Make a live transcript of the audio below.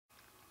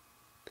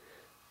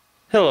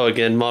Hello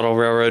again, model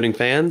railroading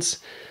fans.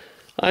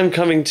 I'm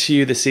coming to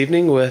you this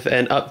evening with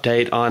an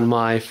update on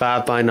my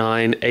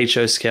 5x9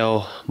 HO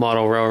scale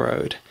model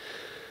railroad.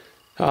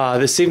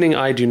 This evening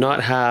I do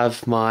not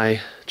have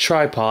my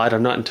tripod.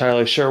 I'm not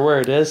entirely sure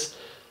where it is,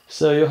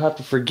 so you'll have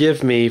to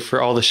forgive me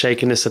for all the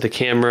shakiness of the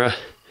camera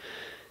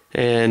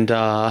and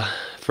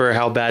for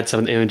how bad some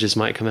of the images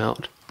might come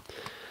out.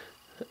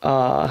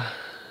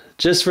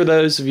 Just for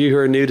those of you who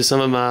are new to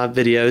some of my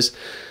videos,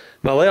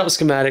 my layout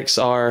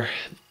schematics are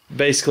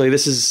basically,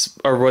 this is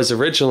or was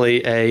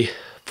originally a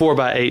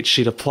 4x8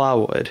 sheet of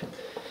plywood.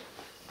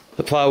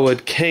 The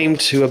plywood came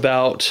to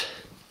about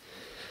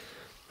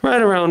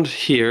right around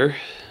here,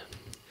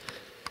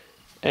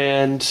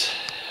 and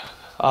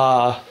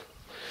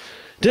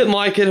didn't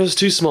like it. It was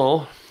too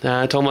small.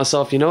 I told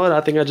myself, you know what,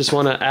 I think I just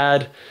want to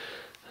add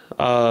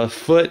a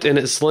foot in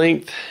its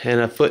length and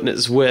a foot in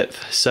its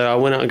width. So I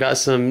went out and got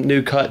some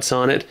new cuts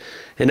on it,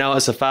 and now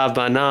it's a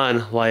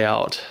 5x9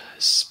 layout.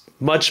 It's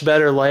much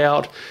better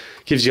layout.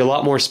 Gives you a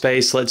lot more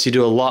space, lets you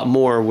do a lot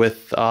more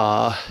with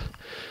the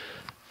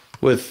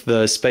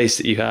space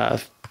that you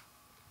have.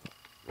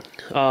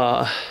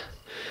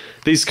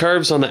 These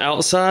curves on the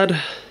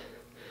outside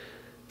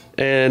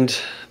and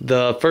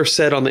the first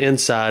set on the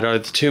inside are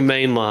the two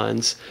main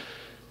lines.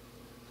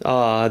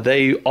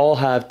 They all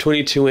have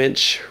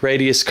 22-inch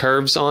radius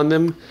curves on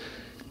them.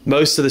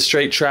 Most of the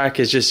straight track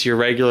is just your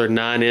regular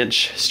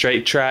 9-inch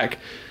straight track.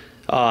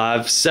 I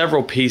have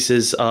several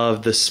pieces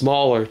of the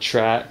smaller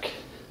track.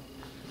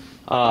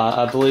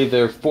 I believe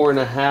they're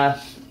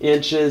 4.5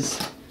 inches.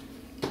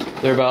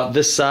 They're about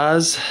this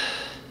size.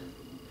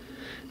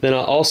 Then I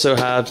also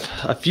have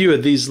a few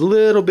of these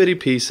little bitty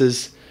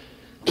pieces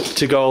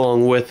to go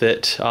along with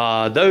it.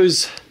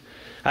 Those,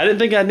 I didn't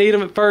think I'd need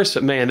them at first,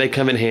 but man, they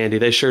come in handy.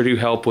 They sure do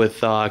help with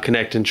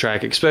connecting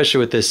track, especially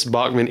with this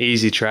Bachmann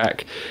Easy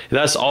Track. And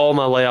that's all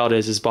my layout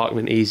is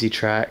Bachmann Easy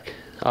Track.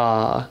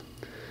 My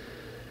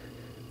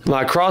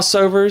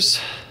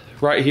crossovers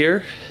right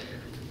here.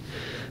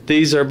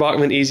 These are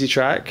Bachmann Easy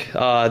Track.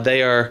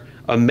 They are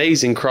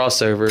amazing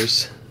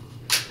crossovers.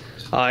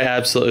 I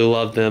absolutely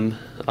love them.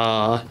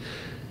 I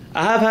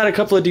have had a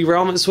couple of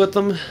derailments with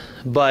them,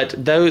 but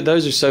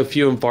those are so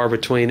few and far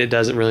between, it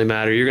doesn't really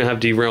matter. You're going to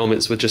have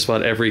derailments with just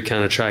about every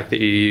kind of track that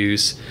you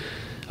use.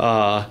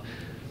 A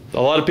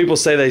lot of people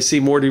say they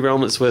see more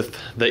derailments with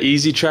the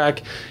Easy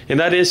Track, and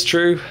that is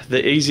true.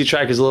 The Easy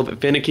Track is a little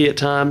bit finicky at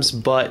times,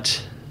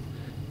 but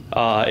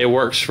it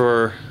works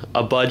for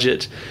a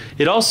budget.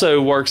 It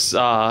also works,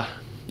 I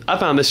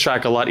found this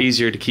track a lot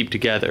easier to keep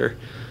together.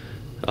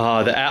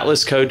 The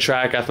Atlas Code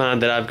track, I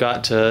find that I've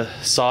got to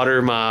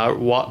solder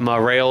my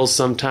rails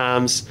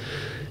sometimes.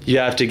 You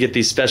have to get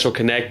these special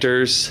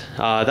connectors.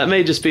 That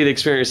may just be the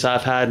experience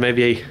I've had,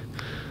 maybe,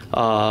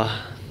 but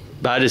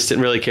I just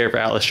didn't really care for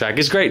Atlas track.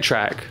 It's a great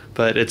track,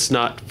 but it's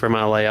not for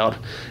my layout,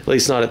 at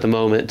least not at the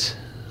moment.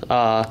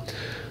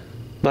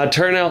 My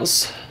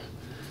turnouts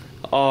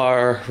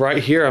are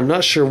right here. I'm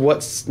not sure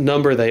what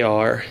number they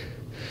are,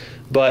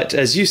 but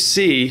as you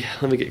see,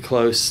 let me get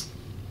close.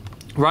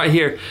 Right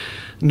here,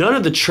 none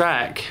of the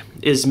track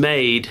is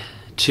made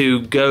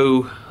to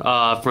go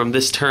from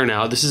this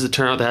turnout. This is the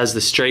turnout that has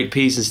the straight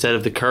piece instead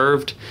of the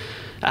curved.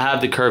 I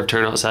have the curved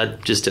turnouts. I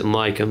just didn't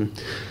like them.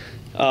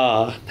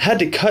 Had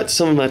to cut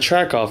some of my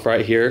track off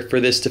right here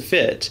for this to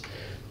fit.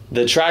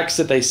 The tracks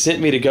that they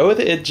sent me to go with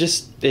it,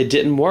 it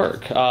didn't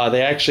work.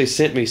 They actually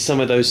sent me some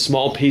of those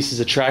small pieces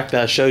of track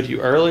that I showed you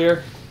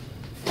earlier.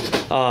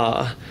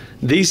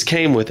 These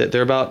came with it.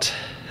 They're about,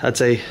 I'd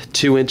say,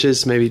 2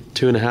 inches, maybe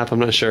 2.5, I'm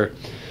not sure.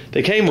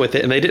 They came with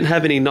it, and they didn't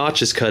have any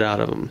notches cut out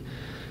of them.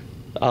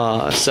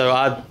 So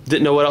I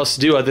didn't know what else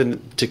to do other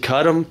than to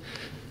cut them.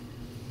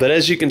 But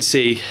as you can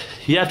see,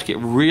 you have to get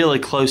really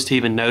close to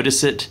even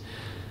notice it.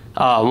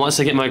 Once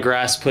I get my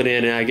grass put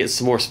in and I get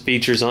some more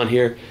features on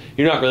here,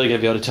 you're not really going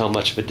to be able to tell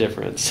much of a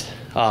difference.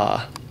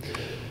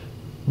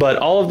 But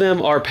all of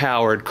them are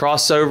powered.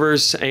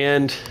 Crossovers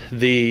and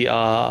the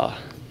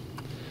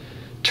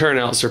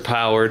turnouts are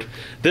powered.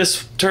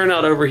 This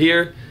turnout over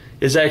here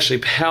is actually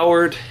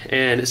powered,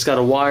 and it's got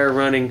a wire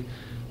running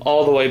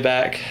all the way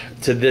back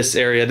to this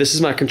area. This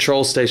is my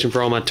control station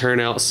for all my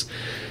turnouts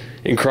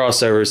and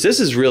crossovers.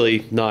 This is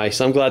really nice.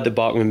 I'm glad that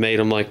Bachmann made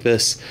them like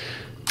this,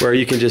 where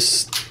you can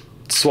just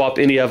swap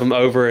any of them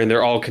over and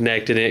they're all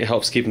connected, and it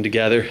helps keep them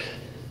together.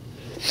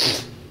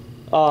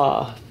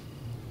 I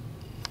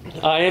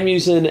am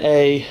using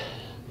a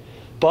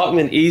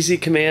Bachmann Easy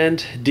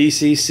Command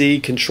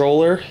DCC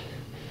controller.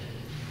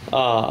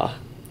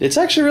 It's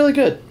actually really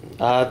good.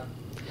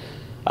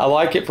 I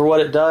like it for what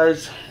it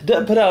does. It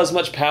doesn't put out as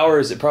much power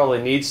as it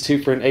probably needs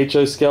to for an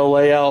HO scale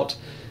layout.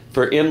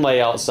 For in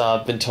layouts,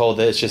 I've been told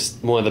that it's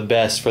just one of the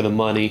best for the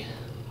money.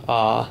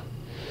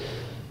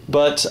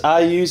 But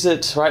I use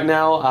it right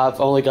now. I've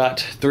only got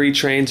 3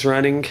 trains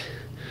running.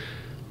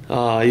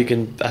 I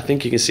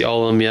think you can see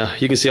all of them. Yeah,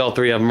 you can see all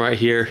 3 of them right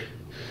here.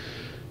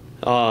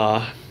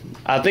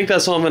 I think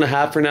that's all I'm going to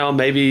have for now.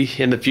 Maybe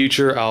in the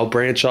future I'll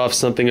branch off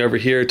something over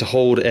here to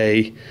hold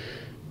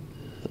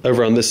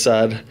over on this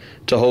side,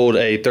 to hold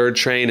a third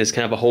train as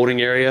kind of a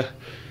holding area.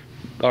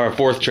 or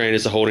fourth train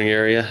is the holding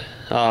area.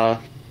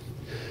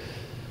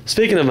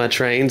 Speaking of my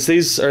trains,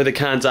 these are the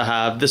kinds I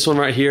have. This one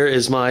right here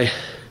is my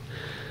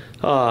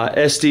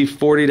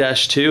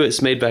SD40-2.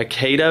 It's made by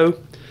Kato.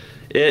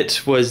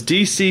 It was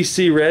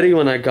DCC ready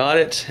when I got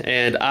it,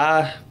 and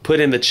I put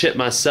in the chip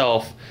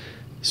myself.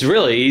 It's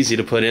really easy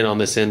to put in on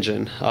this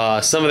engine.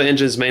 Some of the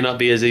engines may not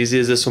be as easy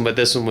as this one, but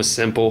this one was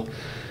simple.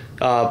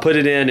 Put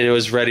it in and it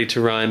was ready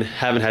to run.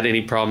 Haven't had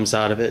any problems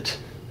out of it.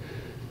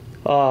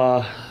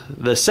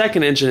 The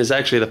second engine is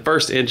actually the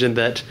first engine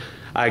that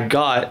I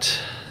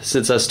got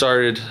since I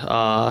started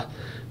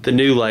the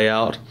new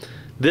layout.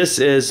 This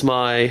is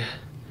my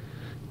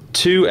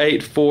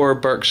 284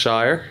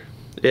 Berkshire.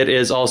 It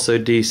is also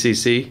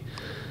DCC.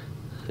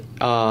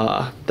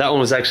 That one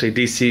was actually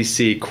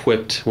DCC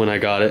equipped when I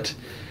got it.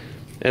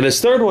 And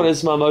this third one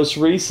is my most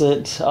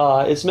recent.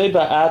 It's made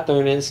by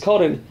Athearn, and it's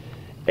called an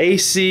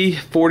AC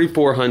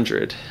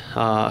 4400.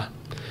 I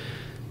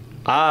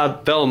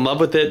fell in love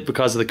with it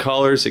because of the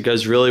colors. It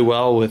goes really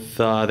well with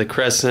the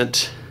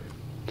Crescent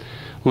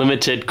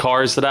limited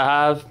cars that I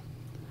have.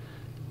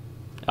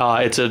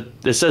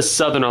 It says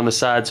Southern on the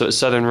side, so it's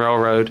Southern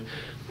Railroad,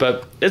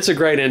 but it's a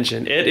great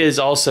engine. It is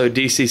also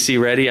DCC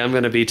ready. I'm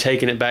going to be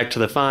taking it back to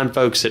the fine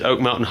folks at Oak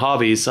Mountain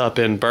Hobbies up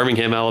in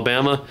Birmingham,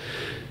 Alabama.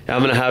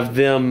 I'm going to have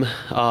them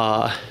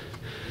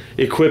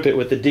equip it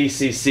with the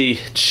DCC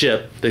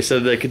chip. They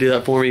said they could do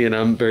that for me, and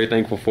I'm very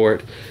thankful for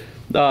it.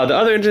 The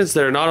other engines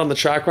that are not on the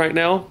track right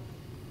now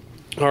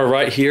are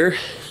right here.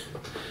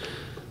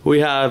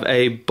 We have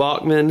a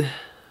Bachmann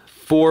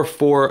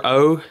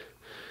 440,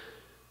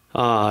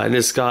 and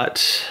it's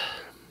got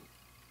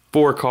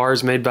 4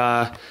 cars made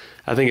by,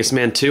 I think it's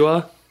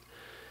Mantua.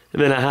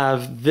 And then I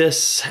have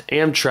this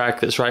Amtrak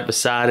that's right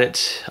beside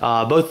it.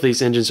 Both of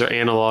these engines are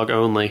analog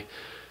only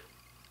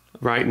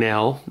right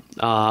now.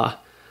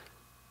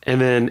 And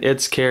then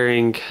it's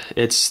carrying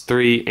its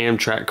 3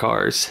 Amtrak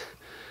cars.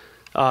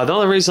 The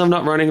only reason I'm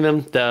not running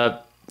them, the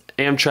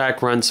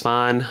Amtrak runs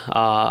fine.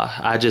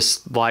 I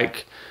just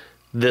like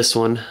this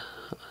one.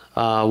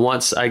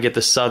 Once I get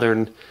the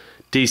Southern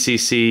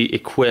DCC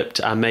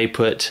equipped, I may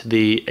put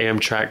the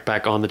Amtrak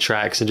back on the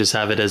tracks and just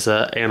have it as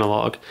an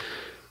analog.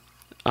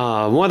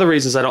 One of the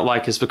reasons I don't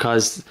like is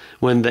because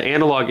when the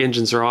analog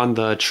engines are on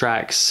the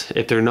tracks,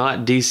 if they're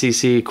not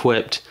DCC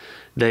equipped,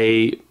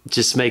 they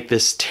just make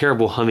this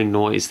terrible humming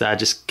noise that I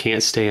just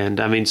can't stand.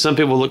 I mean, some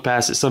people look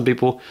past it. Some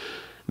people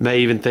may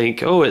even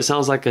think, oh, it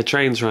sounds like a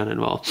train's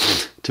running. Well,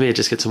 to me, it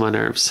just gets on my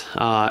nerves.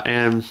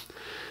 And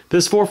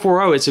this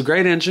 440, it's a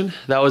great engine.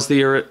 That was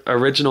the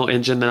original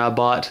engine that I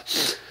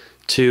bought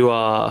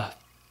to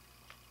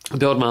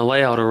build my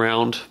layout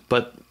around.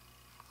 But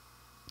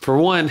for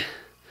one,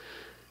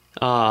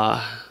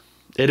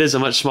 it is a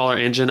much smaller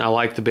engine. I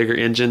like the bigger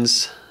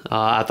engines.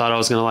 I thought I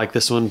was going to like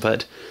this one,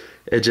 but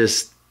it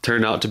just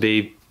turned out to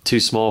be too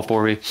small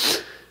for me.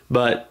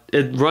 But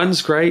it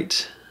runs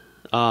great.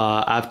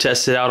 I've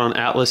tested it out on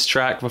Atlas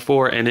track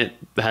before, and it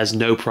has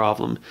no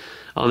problem.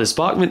 On this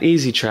Bachmann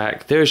Easy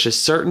Track, there's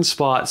just certain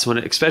spots,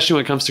 especially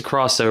when it comes to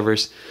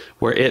crossovers,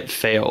 where it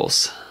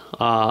fails.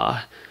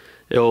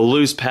 It'll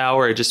lose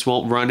power. It just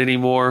won't run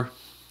anymore.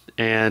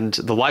 And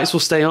the lights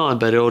will stay on,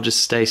 but it'll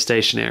just stay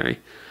stationary.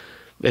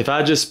 If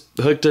I just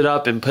hooked it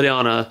up and put it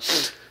on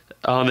this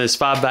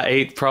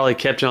 5x8, probably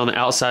kept it on the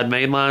outside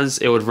main lines,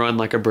 it would run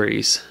like a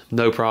breeze.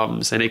 No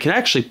problems. And it can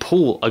actually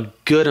pull a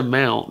good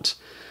amount.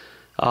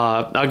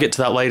 I'll get to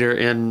that later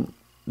in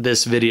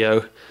this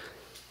video.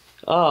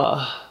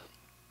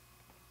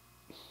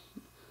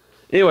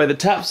 Anyway, the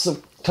types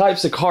of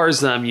cars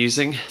that I'm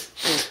using.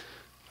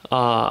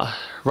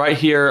 Right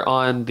here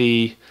on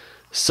the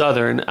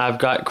Southern, I've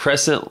got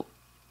Crescent.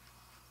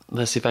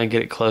 Let's see if I can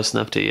get it close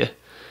enough to you.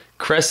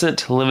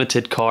 Crescent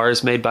limited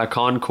cars made by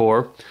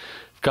Concours.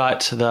 I've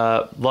got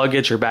the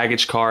luggage or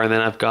baggage car, and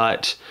then I've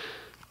got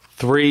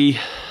 3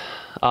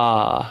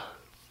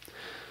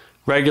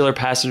 regular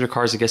passenger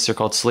cars. I guess they're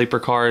called sleeper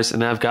cars.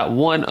 And then I've got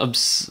 1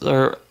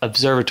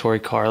 observatory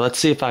car. Let's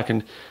see if I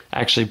can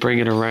actually bring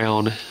it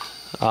around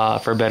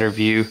for a better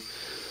view.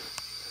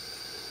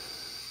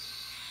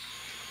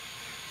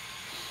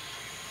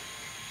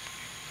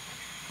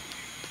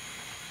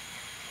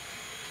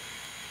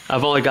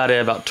 I've only got it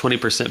at about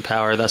 20%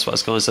 power. That's why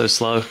it's going so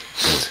slow.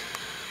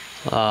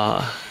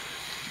 But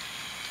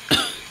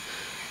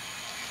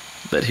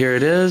here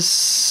it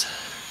is.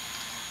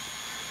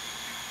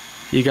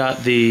 You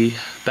got the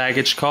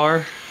baggage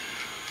car.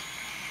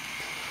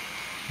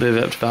 Move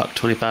it up to about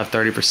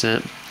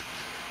 25-30%.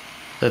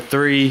 The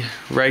 3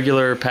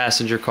 regular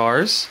passenger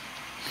cars.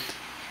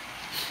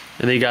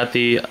 And then you got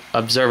the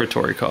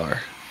observatory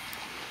car.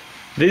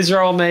 These are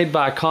all made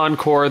by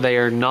Concours. They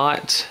are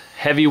not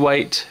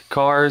heavyweight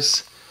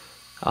cars.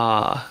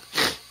 Got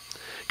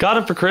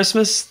them for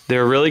Christmas.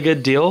 They're a really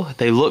good deal.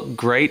 They look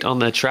great on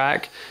the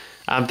track.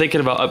 I'm thinking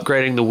about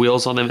upgrading the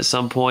wheels on them at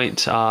some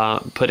point,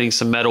 putting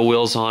some metal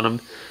wheels on them,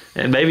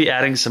 and maybe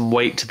adding some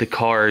weight to the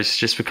cars,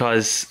 just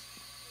because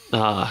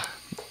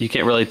you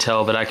can't really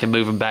tell, but I can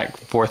move them back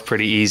and forth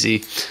pretty easy.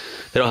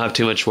 They don't have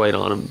too much weight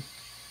on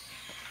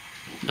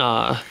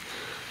them.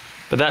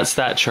 But that's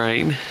that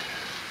train.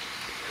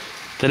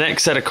 The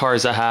next set of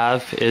cars I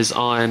have is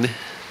on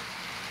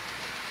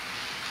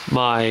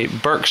my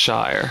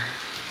Berkshire.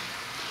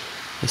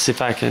 Let's see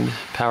if I can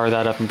power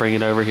that up and bring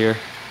it over here.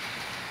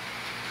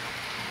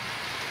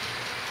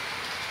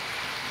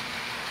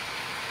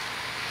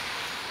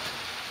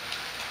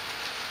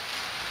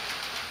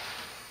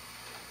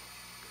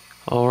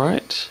 All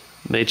right,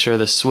 made sure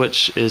the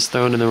switch is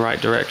thrown in the right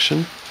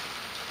direction.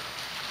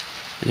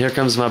 And here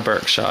comes my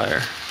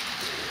Berkshire.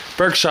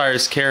 Berkshire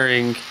is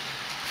carrying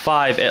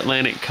 5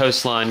 Atlantic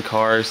Coastline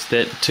cars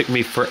that took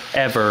me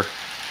forever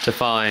to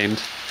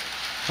find.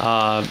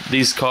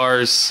 These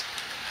cars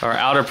are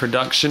out of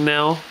production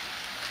now.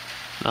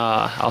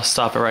 I'll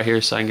stop it right here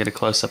so I can get a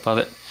close-up of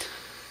it.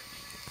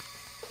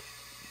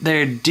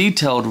 They're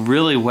detailed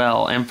really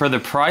well, and for the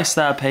price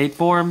that I paid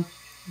for them,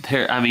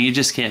 I mean, you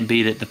just can't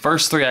beat it. The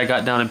first 3 I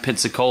got down in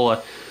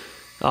Pensacola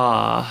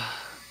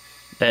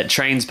at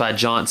Trains by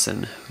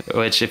Johnson,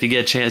 which if you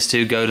get a chance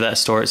to, go to that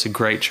store. It's a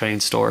great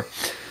train store.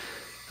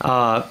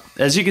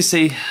 As you can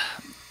see,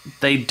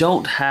 they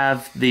don't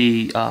have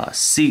the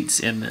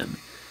seats in them.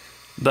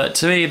 But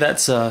to me,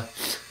 that's a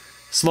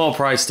small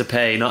price to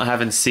pay, not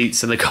having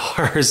seats in the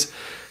cars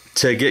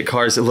to get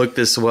cars that look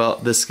this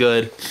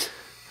good.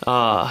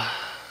 Let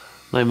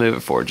me move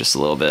it forward just a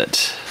little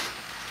bit.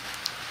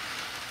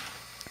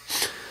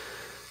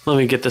 Let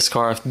me get this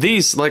car off.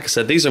 These, like I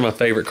said, these are my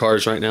favorite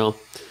cars right now.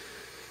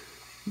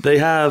 They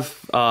have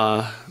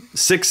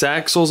 6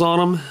 axles on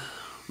them,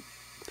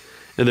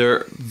 and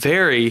they're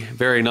very,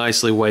 very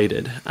nicely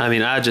weighted. I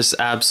mean, I just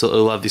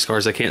absolutely love these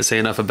cars. I can't say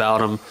enough about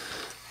them.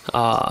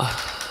 I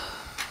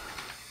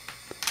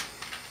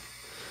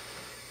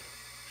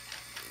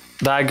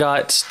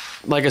got,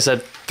 like I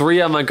said,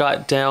 3 of them I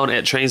got down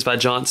at Trains by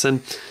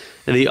Johnson,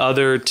 and the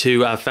other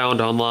 2 I found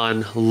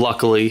online,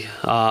 luckily,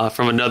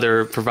 from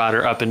another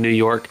provider up in New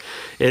York.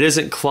 It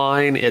isn't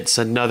Klein, it's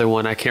another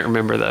one. I can't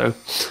remember, though.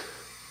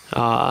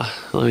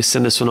 Let me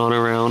send this one on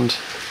around.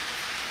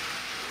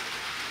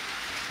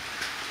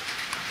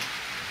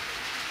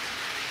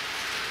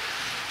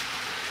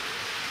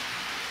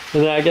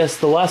 And then I guess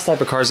the last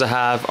type of cars I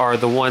have are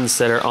the ones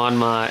that are on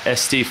my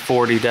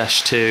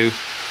SD40-2.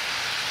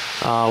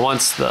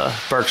 Once the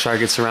Berkshire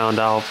gets around,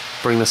 I'll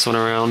bring this one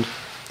around.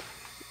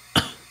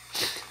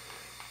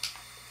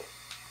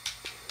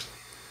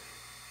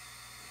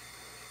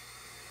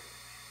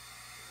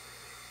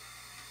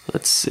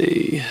 Let's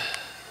see.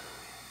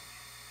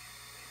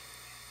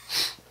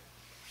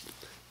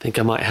 I think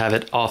I might have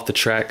it off the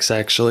tracks,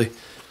 actually.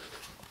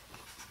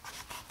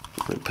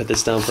 Let me put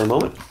this down for a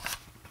moment.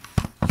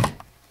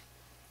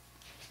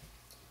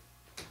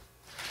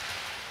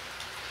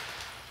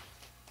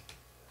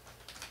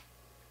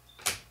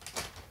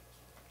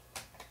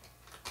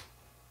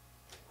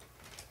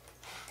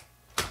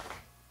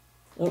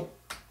 Oh,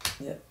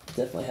 yep,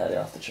 definitely had it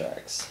off the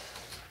tracks.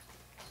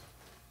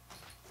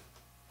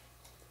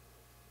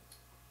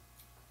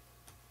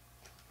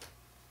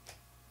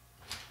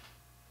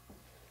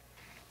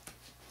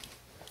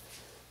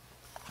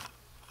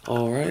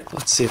 All right,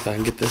 let's see if I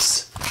can get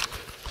this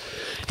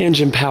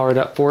engine powered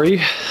up for you.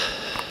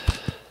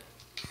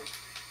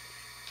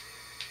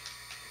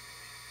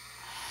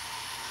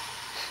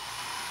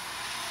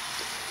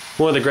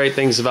 One of the great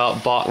things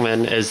about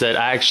Bachmann is that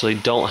I actually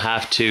don't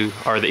have to,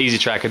 or the Easy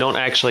Track, I don't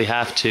actually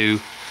have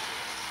to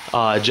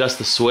adjust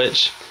the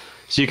switch.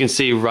 So you can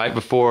see right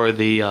before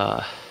the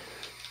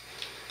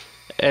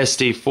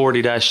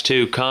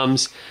SD40-2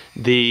 comes,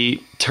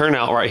 the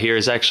turnout right here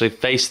is actually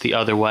faced the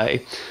other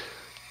way.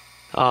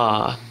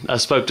 I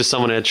spoke to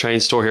someone at a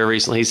train store here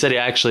recently. He said he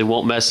actually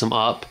won't mess them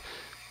up.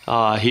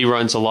 He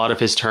runs a lot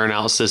of his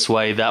turnouts this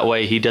way. That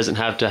way he doesn't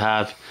have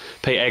to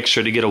pay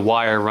extra to get a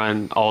wire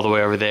run all the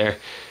way over there.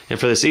 And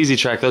for this Easy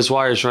Track, those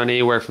wires run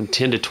anywhere from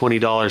 $10 to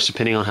 $20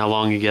 depending on how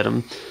long you get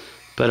them.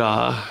 But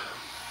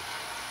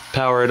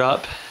power it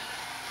up,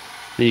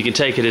 and you can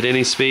take it at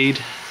any speed.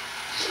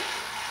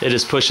 It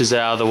just pushes it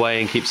out of the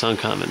way and keeps on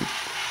coming.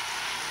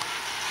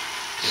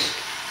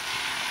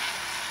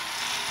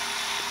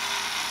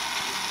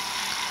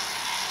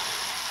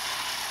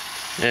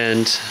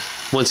 And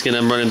once again,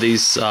 I'm running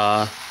these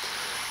a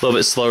little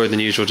bit slower than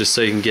usual just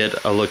so you can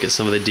get a look at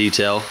some of the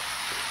detail.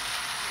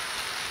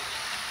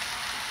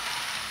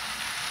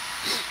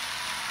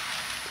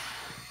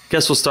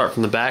 Guess we'll start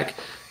from the back.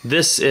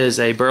 This is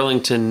a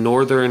Burlington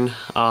Northern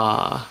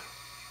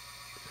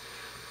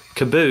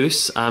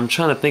caboose. I'm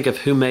trying to think of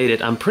who made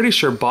it. I'm pretty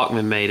sure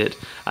Bachmann made it.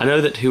 I know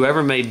that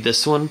whoever made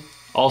this one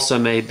also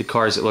made the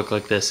cars that look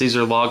like this. These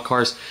are log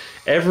cars.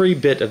 Every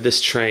bit of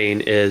this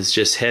train is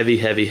just heavy,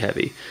 heavy,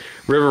 heavy.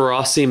 River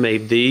Rossi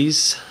made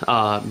these.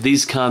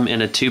 These come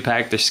in a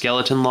 2-pack. They're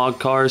skeleton log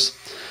cars.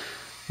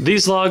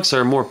 These logs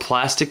are more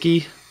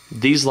plasticky.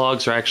 These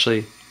logs are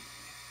actually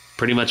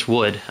pretty much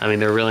wood. I mean,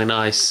 they're really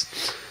nice.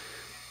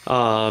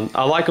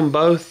 I like them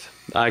both.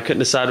 I couldn't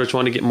decide which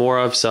one to get more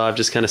of, so I've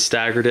just kind of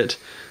staggered it.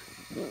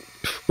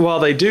 While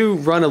they do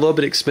run a little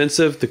bit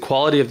expensive, the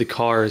quality of the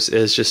cars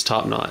is just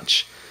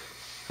top-notch.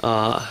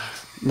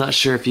 Not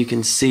sure if you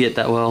can see it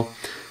that well,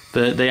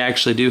 but they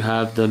actually do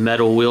have the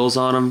metal wheels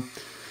on them.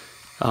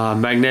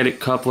 Magnetic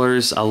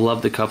couplers. I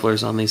love the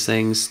couplers on these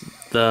things.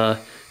 The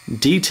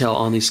detail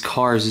on these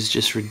cars is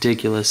just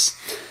ridiculous.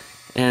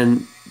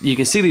 And you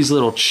can see these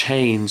little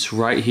chains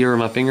right here where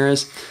my finger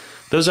is.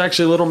 Those are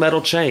actually little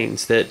metal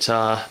chains that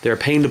they're a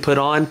pain to put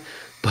on,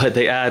 but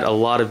they add a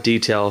lot of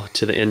detail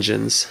to the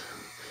engines.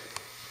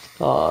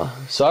 So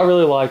I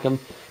really like them.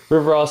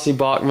 River Rossi,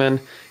 Bachmann,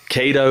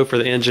 Kato for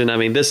the engine. I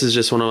mean, this is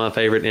just one of my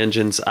favorite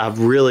engines. I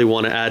really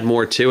want to add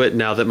more to it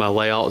now that my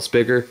layout is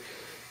bigger.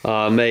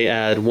 May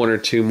add one or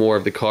two more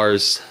of the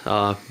cars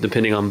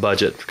depending on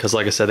budget, because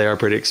like I said, they are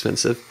pretty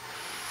expensive.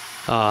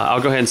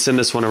 I'll go ahead and send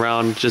this one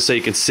around just so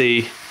you can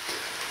see.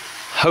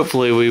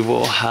 Hopefully we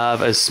will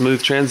have a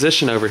smooth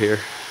transition over here.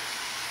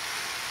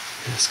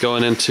 It's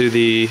going into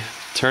the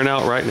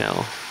turnout right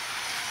now.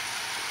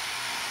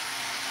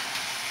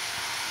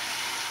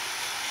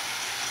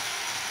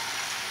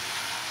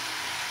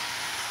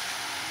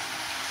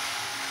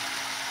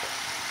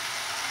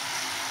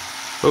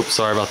 Oops,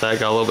 sorry about that,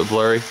 got a little bit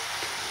blurry.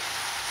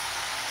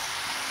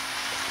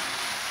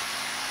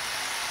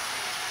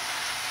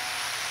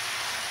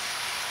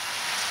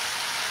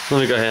 Let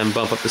me go ahead and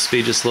bump up the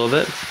speed just a little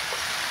bit.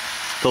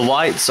 The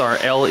lights are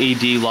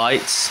LED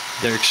lights.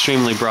 They're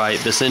extremely bright.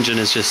 This engine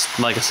is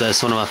just, like I said,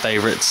 it's one of my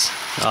favorites.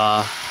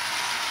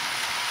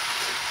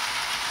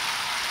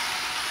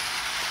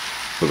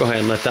 We'll go ahead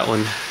and let that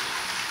one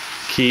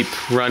keep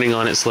running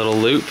on its little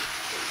loop.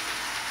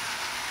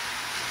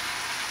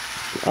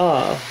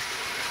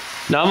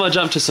 Now I'm going to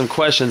jump to some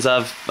questions.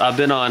 I've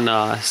been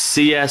on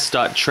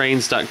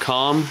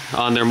cs.trains.com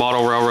on their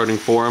model railroading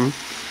forum.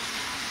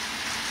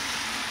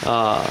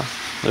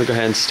 Let me go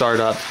ahead and start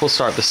up. We'll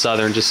start the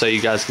Southern just so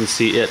you guys can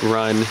see it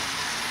run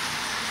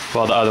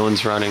while the other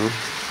one's running.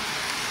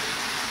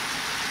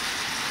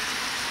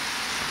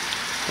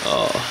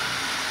 Oh,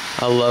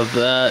 I love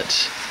that.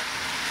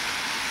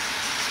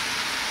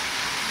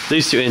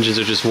 These two engines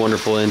are just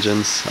wonderful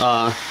engines.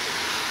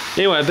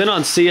 Anyway, I've been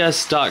on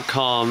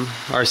cs.com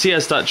or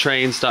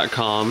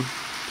cs.trains.com,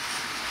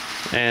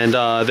 and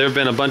there have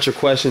been a bunch of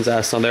questions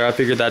asked on there. I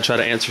figured I'd try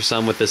to answer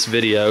some with this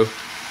video.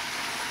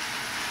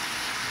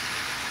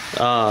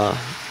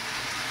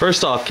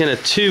 First off, can a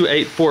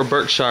 284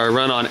 Berkshire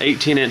run on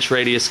 18-inch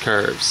radius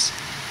curves?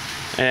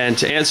 And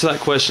to answer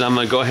that question, I'm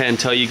going to go ahead and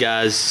tell you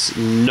guys,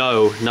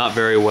 no, not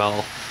very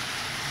well.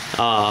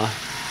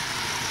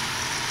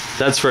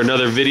 That's for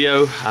another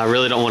video. I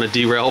really don't want to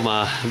derail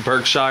my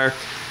Berkshire.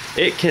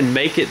 It can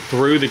make it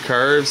through the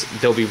curves.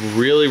 They'll be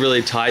really,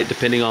 really tight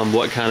depending on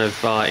what kind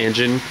of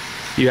engine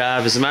you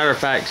have. As a matter of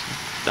fact,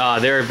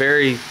 they're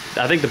very,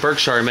 I think the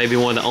Berkshire may be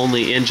one of the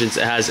only engines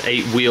that has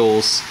 8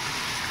 wheels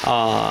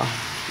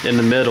in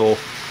the middle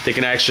that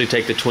can actually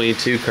take the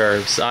 22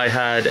 curves. I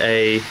had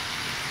a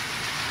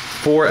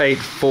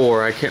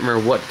 484, I can't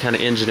remember what kind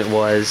of engine it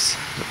was.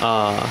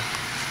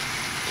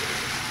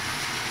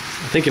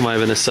 I think it might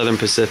have been a Southern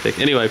Pacific.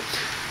 Anyway,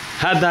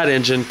 had that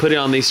engine, put it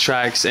on these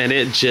tracks, and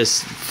it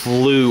just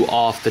flew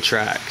off the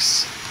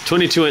tracks.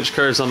 22-inch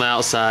curves on the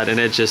outside, and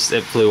it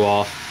flew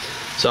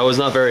off. So I was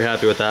not very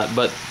happy with that.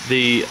 But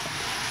the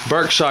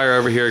Berkshire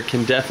over here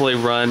can definitely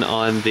run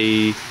on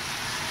the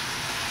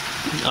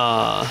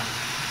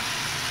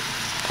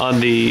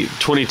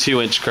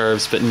 22-inch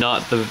curves, but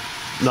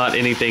not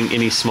anything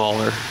any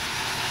smaller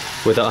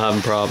without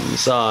having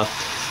problems.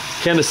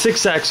 Can the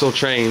 6-axle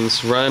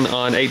trains run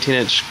on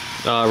 18-inch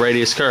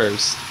radius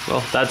curves?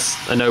 Well, that's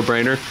a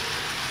no-brainer.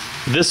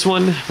 This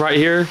one right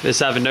here is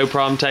having no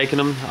problem taking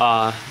them.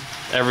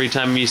 Every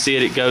time you see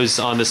it, it goes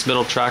on this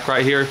middle track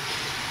right here.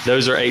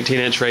 Those are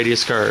 18-inch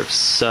radius curves.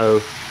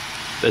 So,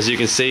 as you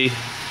can see,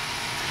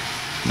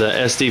 the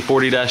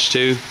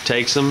SD40-2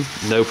 takes them,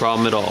 no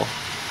problem at all.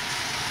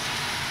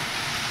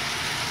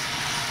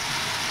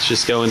 It's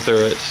just going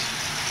through it.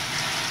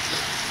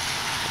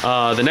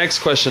 The next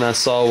question I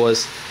saw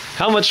was,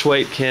 how much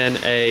weight can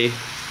a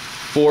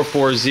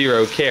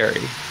 440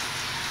 carry?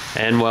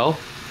 And well,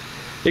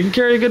 it can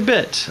carry a good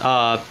bit.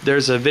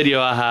 There's a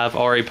video I have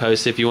already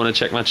posted if you want to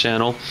check my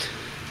channel,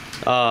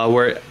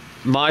 where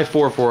my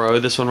 440,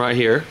 this one right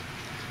here,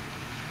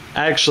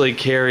 actually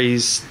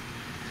carries,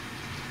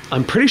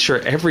 I'm pretty sure,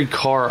 every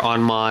car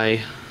on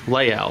my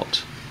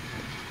layout.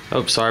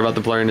 Oh, sorry about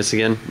the blurriness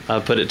again. I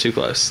put it too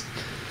close.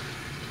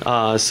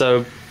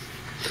 So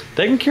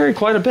they can carry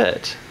quite a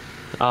bit.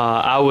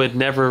 I would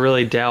never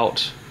really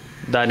doubt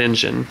that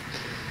engine.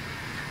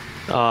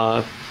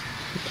 I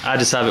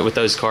just have it with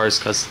those cars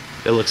because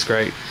it looks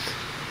great.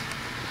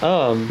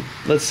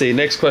 Let's see,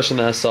 next question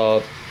that I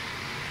saw.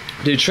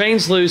 Do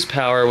trains lose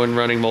power when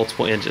running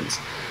multiple engines?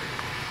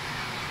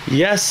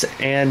 Yes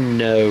and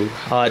no.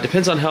 It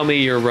depends on how many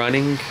you're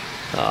running.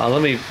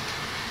 Let me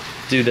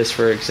do this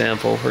for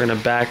example. We're going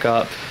to back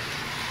up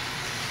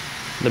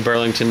the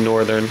Burlington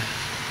Northern.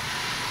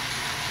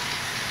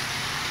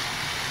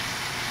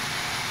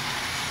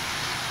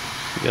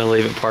 I'm going to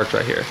leave it parked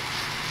right here.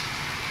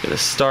 I'm going to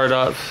start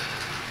up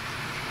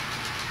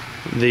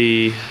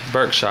the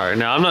Berkshire.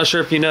 Now, I'm not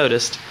sure if you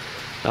noticed,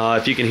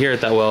 if you can hear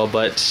it that well,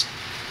 but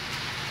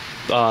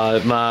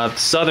my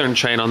southern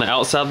train on the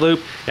outside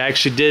loop, it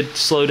actually did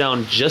slow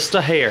down just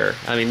a hair.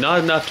 I mean, not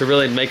enough to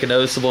really make a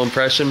noticeable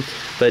impression,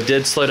 but it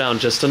did slow down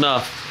just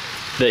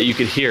enough that you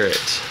could hear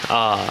it.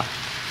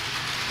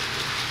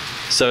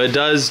 So it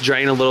does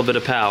drain a little bit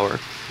of power.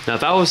 Now,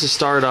 if I was to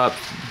start up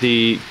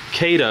the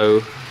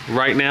Kato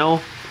right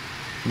now,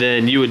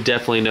 then you would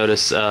definitely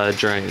notice a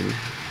drain.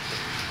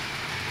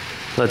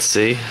 Let's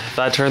see, if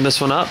I turn this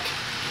one up,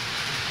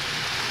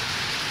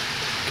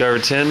 go over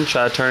 10,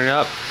 try to turn it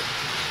up.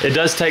 It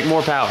does take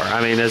more power.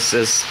 I mean, it's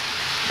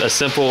a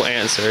simple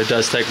answer. It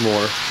does take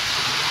more.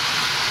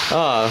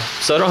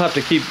 So I don't have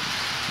to keep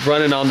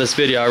running on this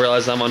video. I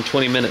realize I'm on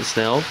 20 minutes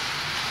now.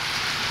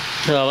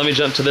 Let me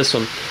jump to this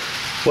one.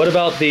 What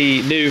about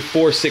the new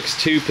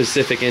 462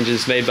 Pacific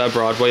engines made by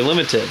Broadway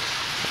Limited?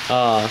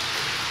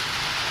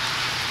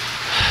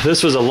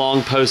 This was a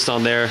long post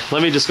on there.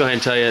 Let me just go ahead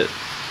and tell you,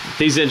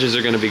 these engines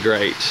are going to be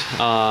great.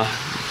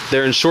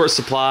 They're in short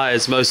supply,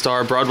 as most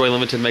are. Broadway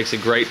Limited makes a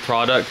great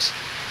product.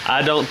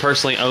 I don't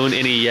personally own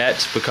any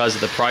yet because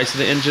of the price of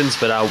the engines,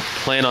 but I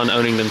plan on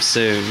owning them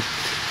soon.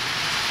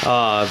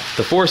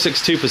 The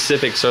 462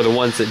 Pacifics are the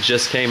ones that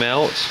just came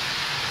out.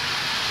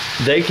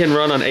 They can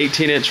run on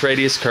 18-inch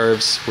radius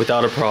curves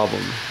without a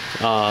problem.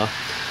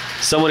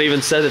 Someone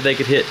even said that they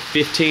could hit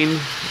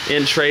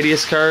 15-inch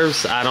radius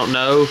curves. I don't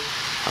know.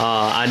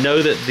 I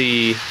know that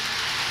the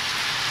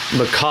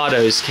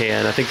Mikados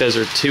can. I think those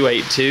are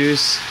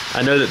 282s.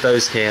 I know that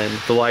those can,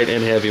 the light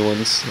and heavy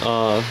ones.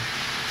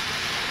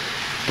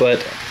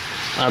 But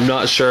I'm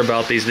not sure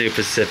about these new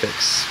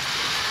Pacifics.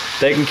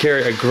 They can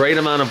carry a great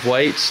amount of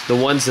weight. The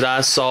ones that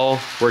I saw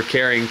were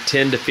carrying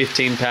 10 to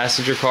 15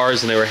 passenger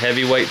cars, and they were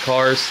heavyweight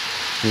cars.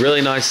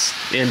 Really nice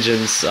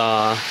engines.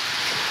 The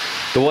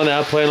one that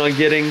I plan on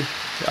getting,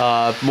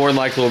 more than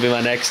likely will be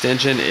my next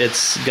engine.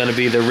 It's going to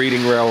be the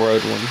Reading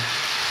Railroad one.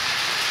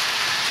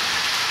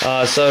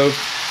 So,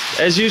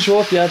 as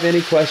usual, if you have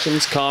any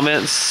questions,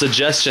 comments,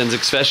 suggestions,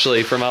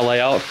 especially for my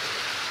layout,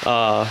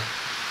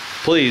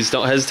 please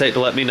don't hesitate to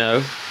let me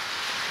know.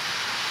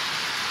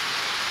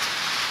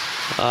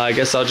 I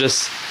guess I'll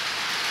just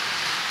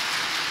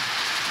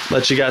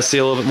let you guys see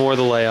a little bit more of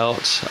the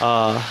layout.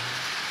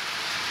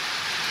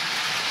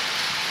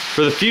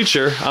 For the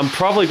future, I'm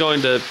probably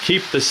going to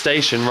keep the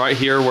station right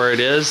here where it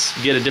is,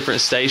 get a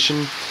different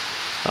station.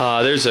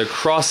 There's a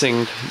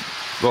crossing,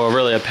 well,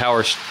 really a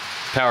power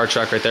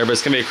truck right there, but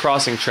it's going to be a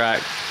crossing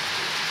track.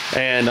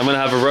 And I'm going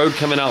to have a road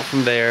coming out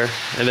from there,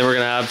 and then we're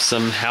going to have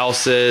some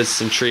houses,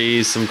 some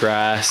trees, some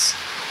grass,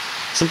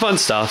 some fun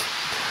stuff.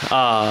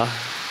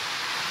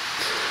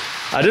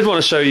 I did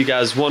want to show you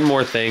guys one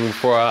more thing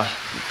before I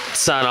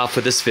sign off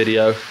with this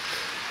video. I'm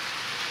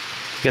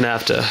going to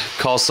have to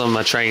call some of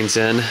my trains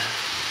in.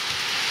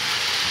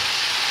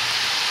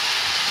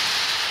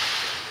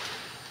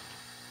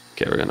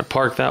 Okay, we're going to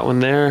park that one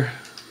there.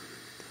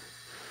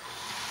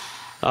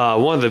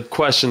 One of the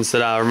questions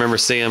that I remember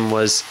seeing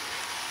was,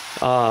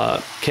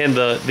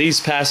 can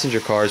these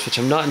passenger cars, which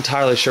I'm not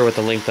entirely sure what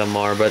the length of them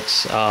are,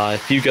 but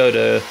if you go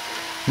to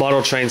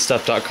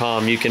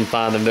modeltrainstuff.com, you can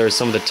find them. They're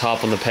some of the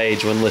top on the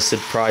page when listed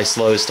price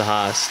lowest to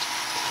highest.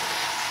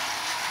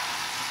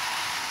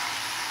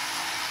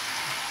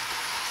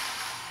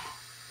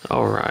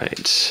 All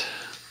right.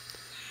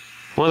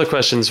 One of the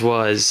questions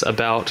was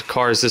about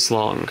cars this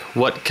long.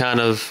 What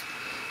kind of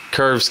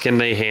curves can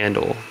they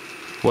handle?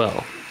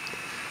 Well,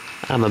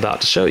 I'm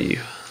about to show you.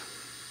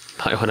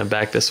 Might want to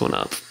back this one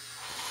up.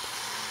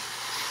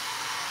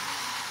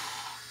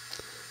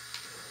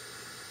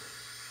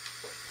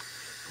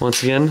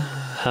 Once again,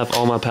 have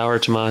all my power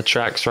to my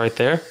tracks right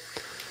there.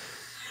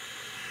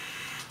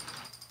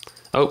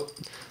 Oh,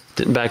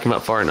 didn't back them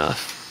up far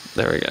enough.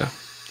 There we go.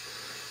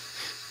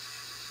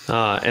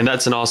 And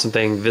that's an awesome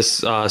thing.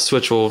 This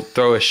switch will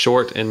throw a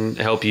short and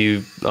help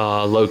you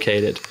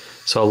locate it.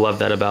 So I love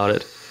that about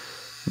it.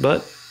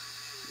 But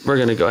we're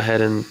going to go ahead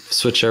and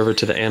switch over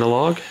to the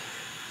analog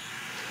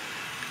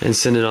and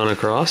send it on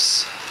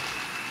across.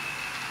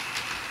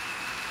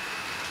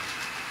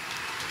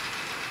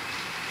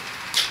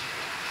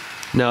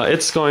 Now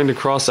it's going to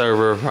cross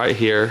over right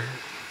here,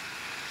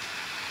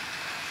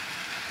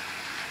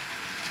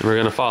 and we're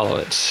going to follow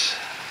it.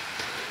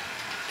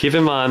 Keep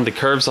in mind the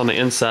curves on the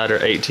inside are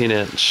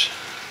 18-inch.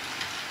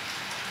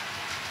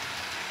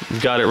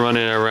 Got it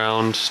running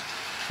around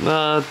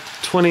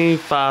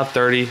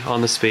 25-30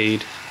 on the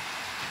speed.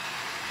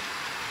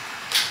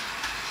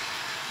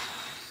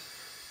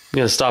 I'm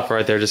going to stop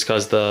right there just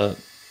because the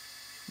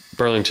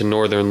Burlington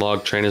Northern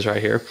log train is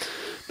right here.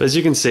 But as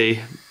you can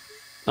see,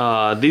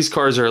 these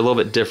cars are a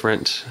little bit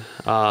different.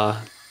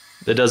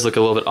 It does look a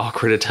little bit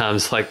awkward at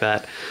times like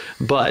that.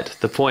 But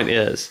the point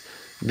is,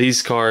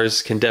 these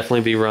cars can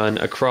definitely be run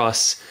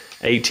across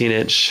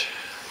 18-inch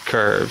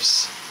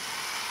curves.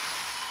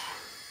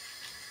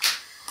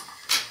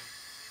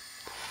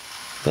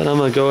 But I'm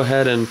going to go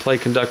ahead and play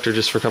conductor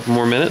just for a couple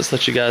more minutes,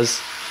 let you guys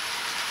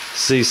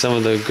see some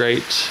of the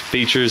great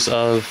features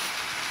of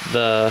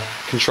the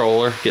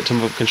controller. Get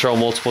to control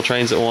multiple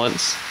trains at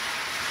once.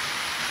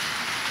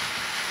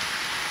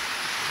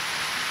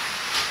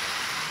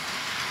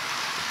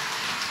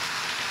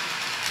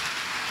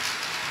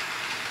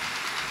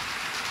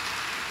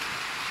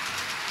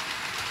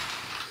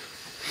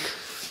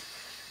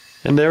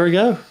 And there we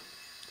go.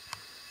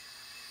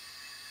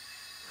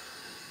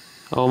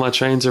 All my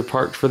trains are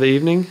parked for the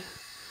evening.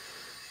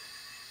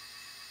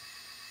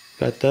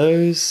 Got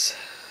those.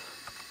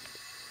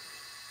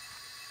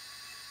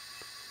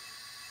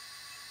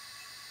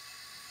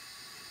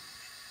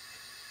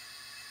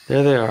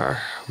 There they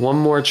are. One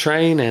more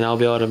train and I'll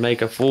be able to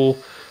make a full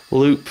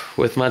loop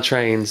with my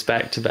trains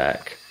back to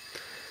back.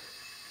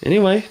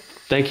 Anyway,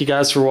 thank you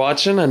guys for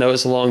watching. I know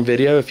it's a long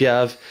video. If you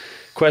have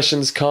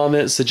questions,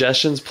 comments,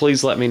 suggestions,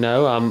 please let me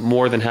know. I'm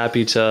more than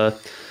happy to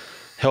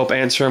help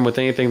answer them with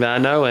anything that I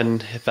know.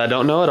 And if I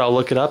don't know it, I'll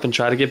look it up and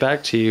try to get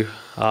back to you.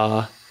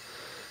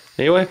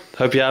 Anyway,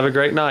 hope you have a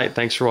great night.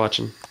 Thanks for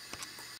watching.